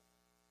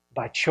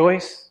 by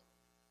choice,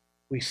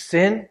 we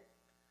sin.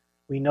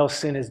 We know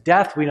sin is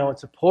death. We know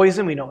it's a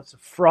poison. We know it's a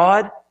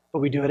fraud, but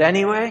we do it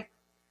anyway.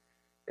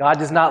 God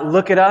does not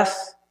look at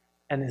us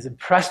and is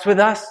impressed with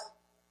us.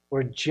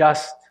 We're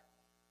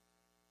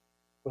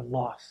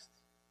lost.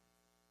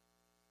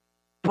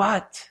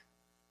 But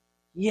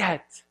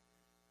yet,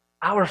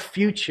 our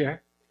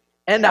future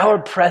and our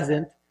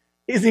present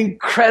is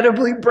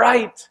incredibly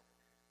bright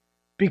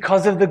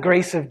because of the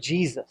grace of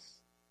Jesus.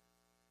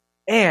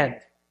 And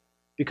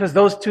because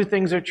those two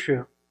things are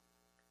true,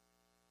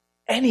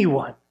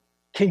 anyone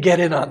can get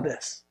in on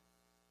this.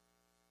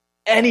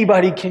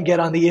 Anybody can get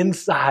on the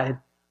inside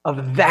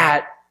of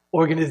that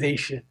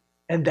organization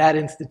and that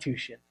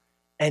institution.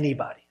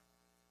 Anybody.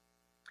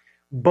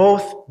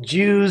 Both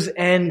Jews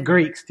and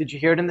Greeks, did you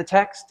hear it in the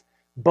text?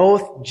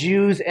 Both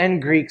Jews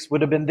and Greeks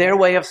would have been their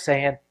way of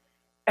saying,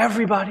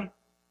 everybody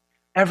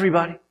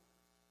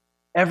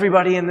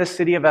in this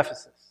city of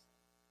Ephesus.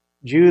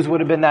 Jews would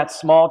have been that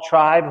small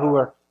tribe who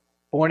were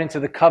born into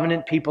the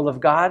covenant people of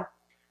God.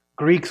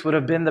 Greeks would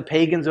have been the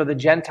pagans or the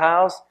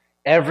Gentiles.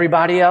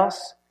 Everybody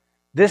else.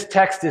 This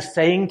text is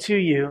saying to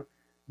you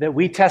that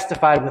we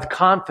testified with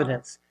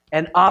confidence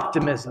and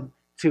optimism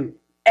to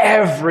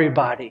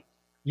everybody.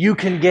 You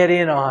can get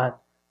in on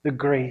the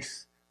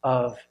grace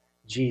of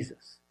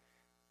Jesus.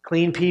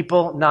 Clean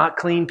people, not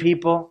clean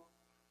people.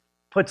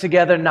 Put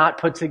together, not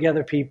put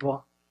together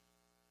people.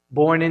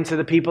 Born into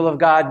the people of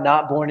God,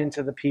 not born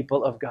into the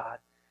people of God.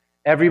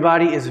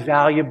 Everybody is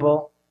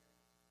valuable.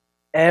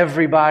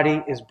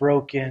 Everybody is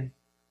broken.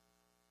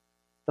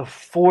 The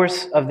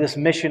force of this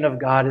mission of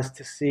God is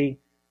to see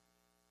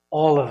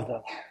all of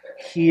them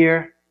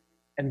hear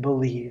and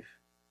believe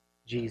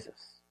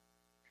Jesus.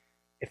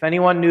 If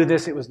anyone knew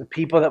this, it was the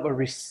people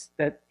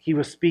that he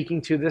was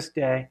speaking to this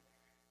day.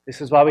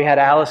 This is why we had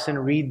Allison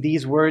read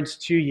these words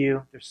to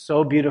you. They're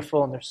so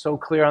beautiful and they're so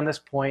clear on this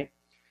point.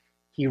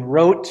 He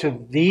wrote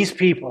to these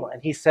people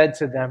and he said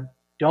to them,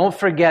 don't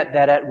forget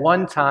that at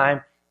one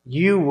time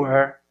you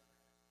were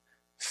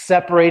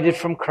separated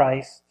from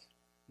Christ.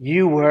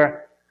 You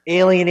were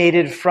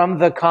alienated from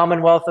the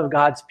commonwealth of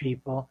God's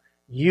people.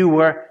 You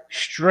were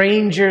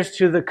strangers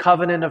to the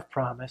covenant of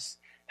promise,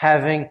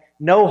 having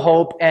no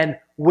hope and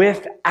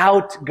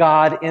without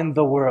God in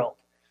the world.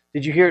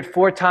 Did you hear it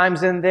 4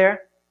 times in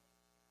there?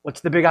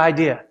 What's the big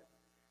idea?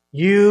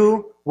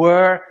 You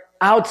were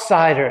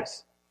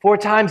outsiders. 4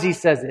 times he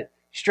says it.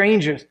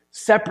 Strangers,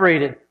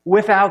 separated,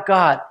 without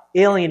God,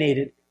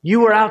 alienated. You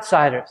were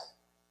outsiders.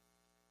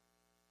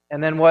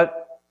 And then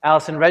what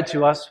Allison read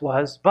to us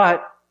was,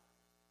 but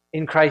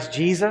in Christ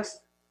Jesus,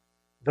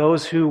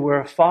 those who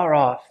were far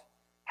off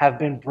have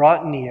been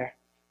brought near.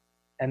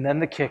 And then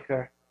the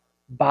kicker,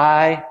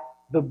 by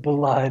the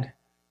blood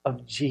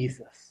of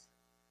Jesus.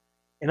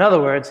 In other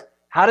words,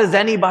 how does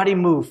anybody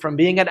move from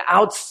being an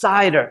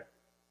outsider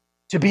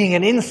to being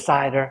an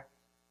insider?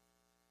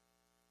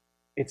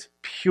 It's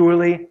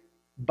purely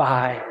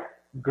by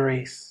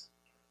grace.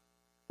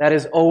 That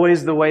is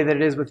always the way that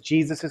it is with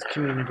Jesus'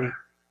 community.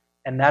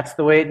 And that's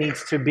the way it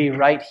needs to be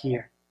right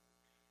here.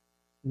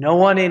 No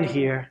one in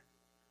here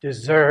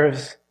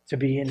deserves to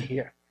be in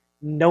here.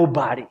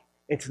 Nobody.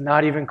 It's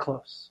not even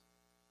close.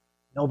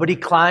 Nobody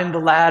climbed the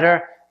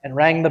ladder and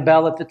rang the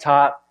bell at the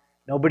top.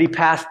 Nobody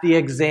passed the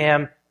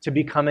exam to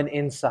become an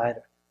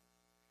insider.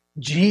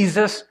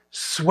 Jesus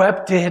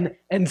swept in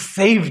and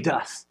saved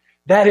us.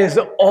 That is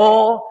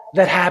all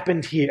that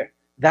happened here.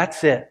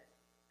 That's it.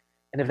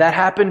 And if that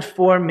happened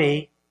for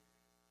me,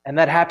 and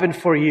that happened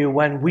for you,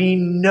 when we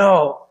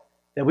know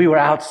that we were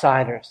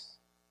outsiders,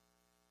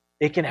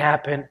 it can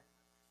happen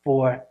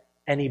for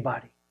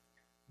anybody.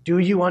 Do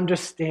you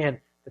understand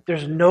that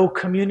there's no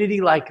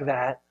community like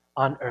that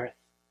on earth?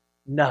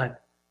 None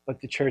but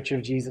the Church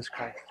of Jesus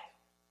Christ.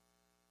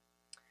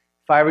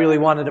 If I really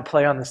wanted to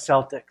play on the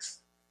Celtics,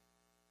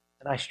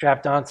 and I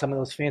strapped on some of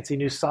those fancy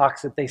new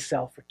socks that they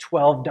sell for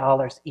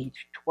 $12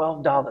 each,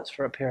 $12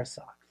 for a pair of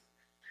socks.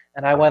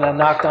 And I went and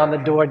knocked on the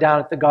door down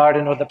at the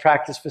Garden or the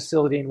practice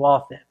facility in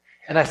Waltham.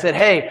 And I said,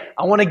 hey,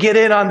 I want to get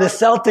in on this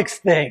Celtics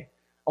thing.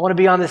 I want to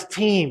be on this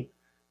team.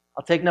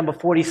 I'll take number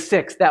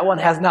 46. That one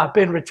has not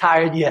been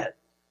retired yet.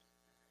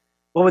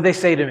 What would they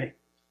say to me?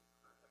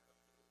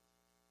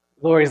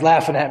 Lori's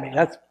laughing at me.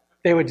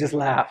 They would just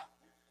laugh.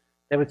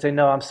 They would say,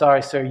 no, I'm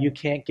sorry, sir. You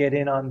can't get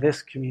in on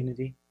this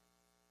community.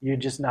 You're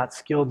just not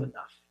skilled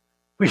enough.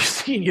 We've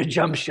seen your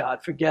jump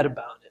shot. Forget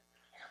about it.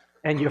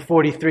 And you're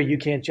 43. You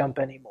can't jump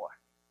anymore.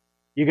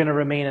 You're going to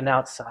remain an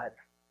outsider.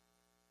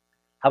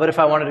 How about if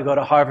I wanted to go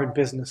to Harvard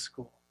Business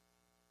School?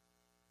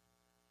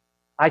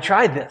 I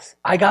tried this.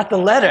 I got the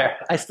letter.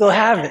 I still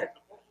have it.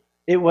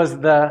 It was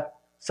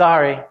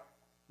sorry,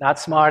 not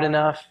smart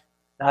enough,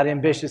 not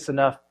ambitious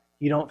enough.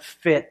 You don't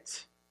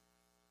fit.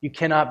 You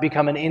cannot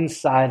become an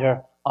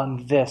insider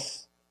on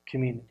this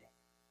community.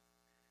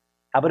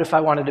 How about if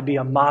I wanted to be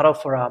a model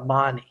for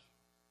Armani?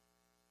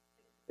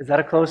 Is that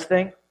a clothes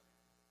thing?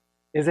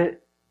 Is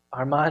it?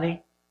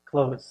 Armani?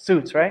 Clothes.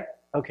 Suits, right?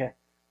 Okay.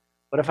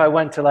 What if I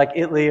went to like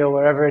Italy or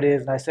wherever it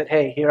is and I said,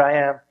 hey, here I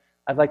am.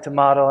 I'd like to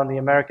model on the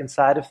American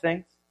side of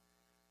things.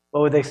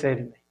 What would they say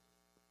to me?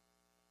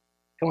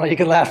 Come on, you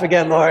can laugh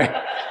again, Lori.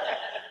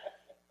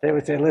 They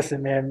would say,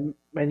 listen, man,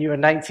 when you were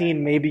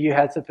 19, maybe you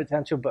had some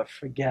potential, but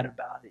forget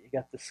about it. You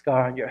got the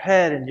scar on your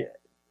head and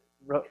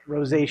your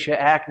rosacea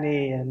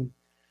acne, and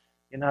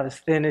you're not as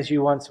thin as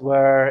you once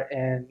were,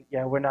 and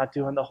yeah, we're not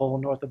doing the whole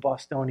North of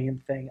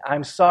Bostonian thing.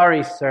 I'm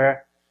sorry,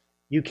 sir.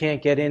 You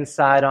can't get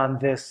inside on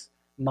this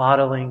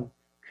modeling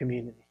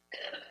community.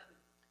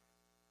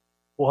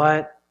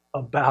 What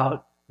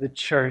about the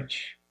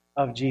church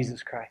of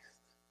Jesus Christ?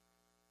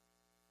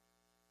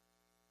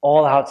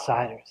 All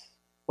outsiders.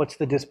 What's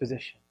the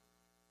disposition?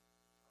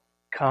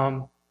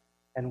 Come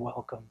and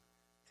welcome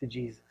to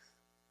Jesus.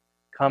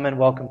 Come and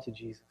welcome to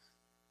Jesus.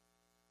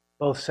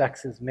 Both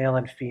sexes, male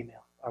and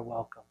female, are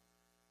welcome.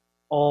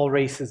 All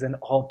races and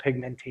all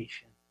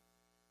pigmentation,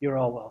 you're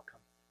all welcome.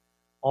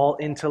 All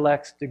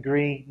intellects,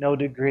 degree, no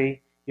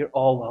degree, you're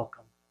all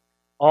welcome.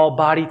 All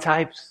body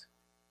types,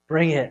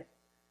 bring it.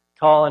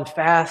 Tall and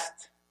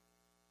fast,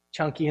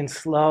 chunky and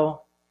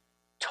slow,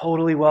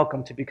 totally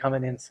welcome to become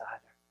an insider.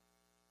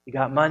 You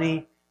got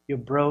money, you're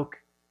broke,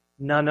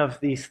 none of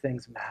these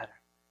things matter.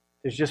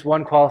 There's just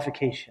one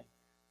qualification.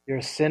 You're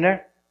a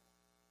sinner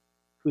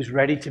who's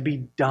ready to be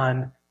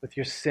done with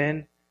your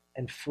sin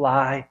and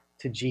fly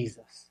to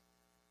Jesus.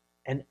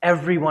 And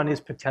everyone is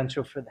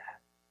potential for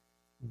that.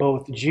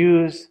 Both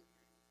Jews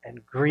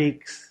and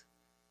Greeks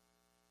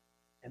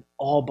and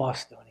all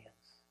Bostonians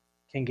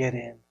can get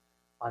in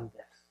on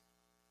this.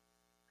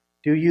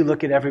 Do you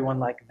look at everyone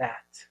like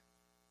that?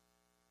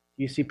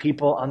 Do you see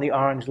people on the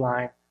orange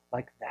line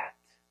like that?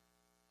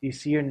 Do you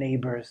see your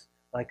neighbors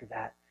like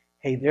that?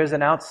 Hey, there's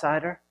an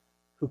outsider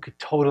who could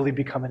totally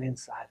become an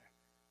insider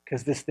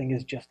because this thing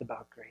is just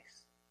about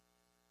grace.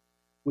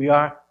 We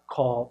are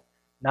called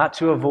not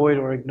to avoid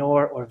or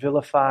ignore or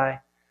vilify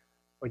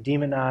or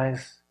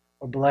demonize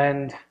or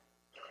blend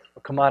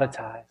or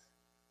commoditize,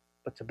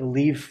 but to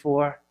believe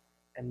for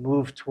and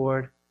move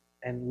toward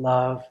and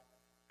love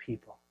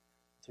people.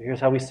 So here's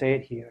how we say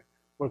it here.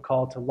 We're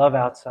called to love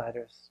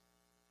outsiders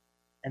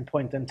and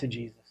point them to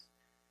Jesus.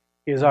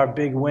 Here's our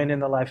big win in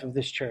the life of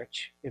this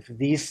church. If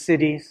these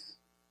cities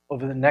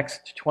over the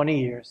next 20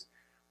 years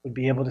would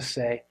be able to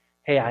say,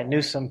 hey, I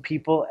knew some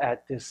people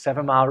at this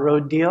 7 Mile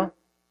Road deal,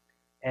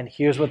 and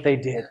here's what they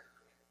did.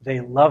 They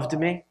loved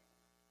me,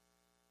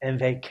 and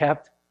they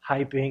kept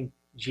hyping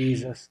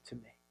Jesus to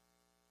me.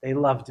 They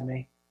loved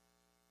me,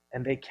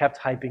 and they kept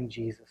hyping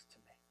Jesus to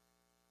me.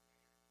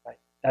 Right?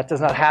 That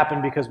does not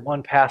happen because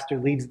one pastor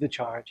leads the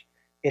charge.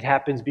 It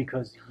happens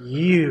because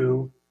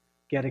you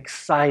get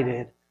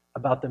excited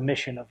about the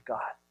mission of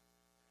God.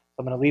 So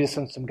I'm going to lead us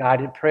in some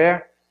guided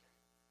prayer.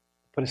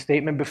 Put a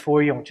statement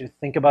before you. I want you to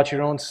think about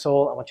your own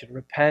soul. I want you to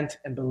repent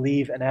and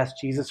believe and ask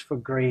Jesus for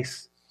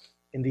grace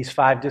in these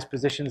 5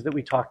 dispositions that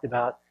we talked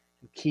about,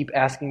 and keep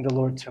asking the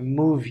Lord to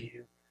move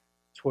you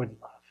toward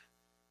love.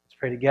 Let's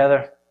pray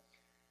together.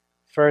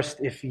 First,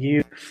 if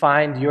you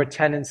find your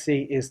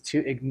tendency is to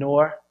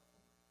ignore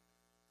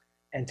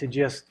and to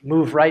just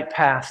move right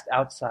past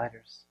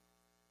outsiders,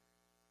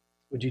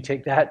 would you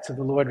take that to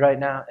the Lord right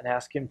now and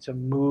ask Him to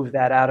move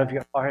that out of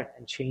your heart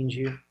and change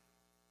you?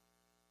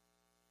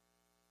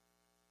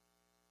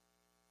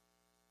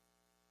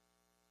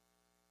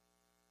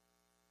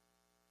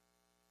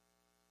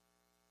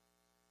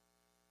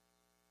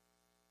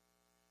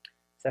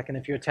 Second,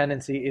 if your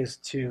tendency is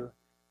to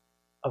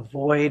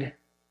avoid,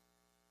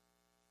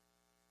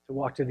 to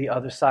walk to the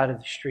other side of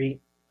the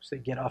street, say,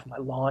 get off my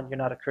lawn, you're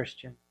not a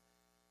Christian,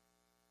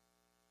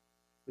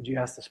 would you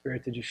ask the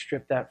Spirit to just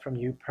strip that from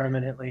you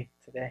permanently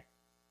today?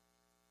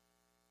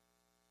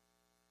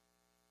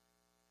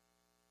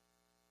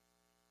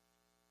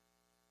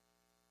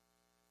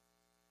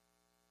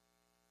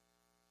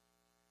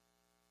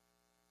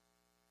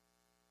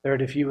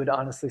 Third, if you would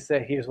honestly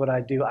say, here's what I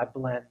do, I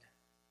blend.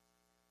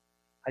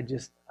 I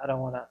don't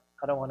want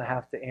to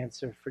have to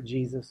answer for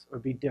Jesus or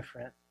be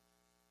different.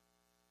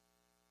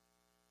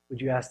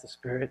 Would you ask the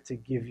Spirit to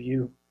give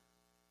you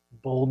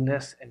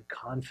boldness and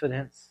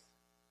confidence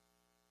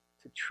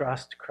to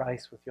trust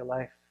Christ with your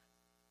life?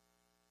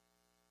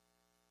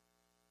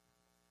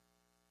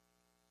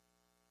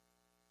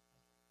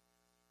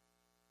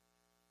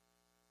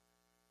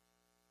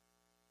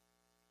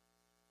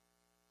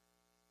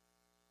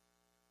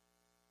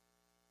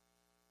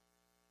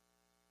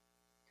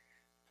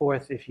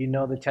 Fourth, if you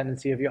know the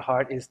tendency of your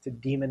heart is to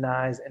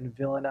demonize and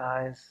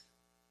villainize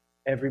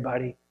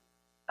everybody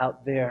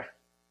out there,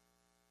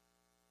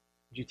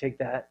 would you take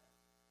that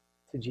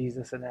to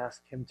Jesus and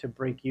ask Him to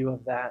break you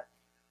of that?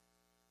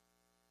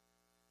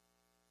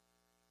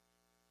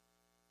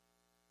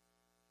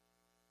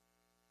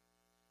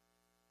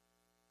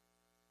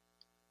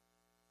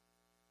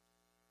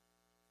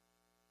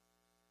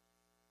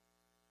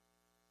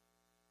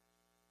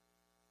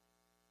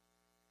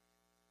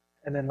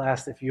 And then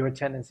last, if your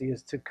tendency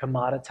is to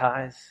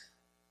commoditize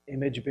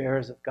image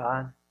bearers of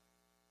God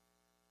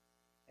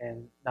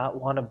and not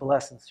want to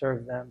bless and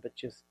serve them, but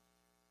just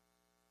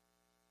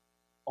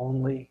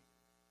only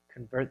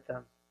convert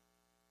them?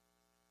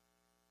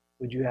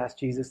 Would you ask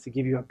Jesus to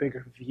give you a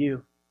bigger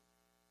view,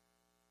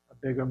 a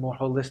bigger, more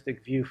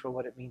holistic view for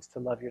what it means to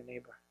love your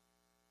neighbor?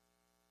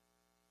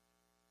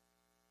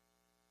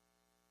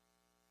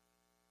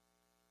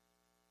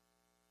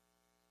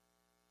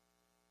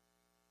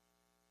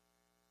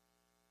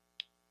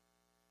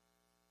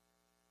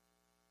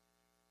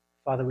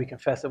 Father, we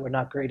confess that we're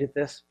not great at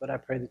this, but I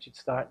pray that you'd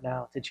start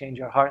now to change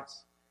our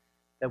hearts,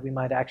 that we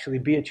might actually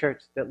be a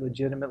church that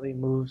legitimately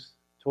moves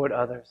toward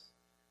others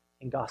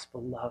in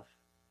gospel love.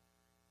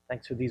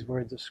 Thanks for these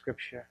words of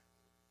Scripture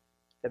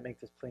that make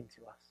this plain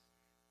to us.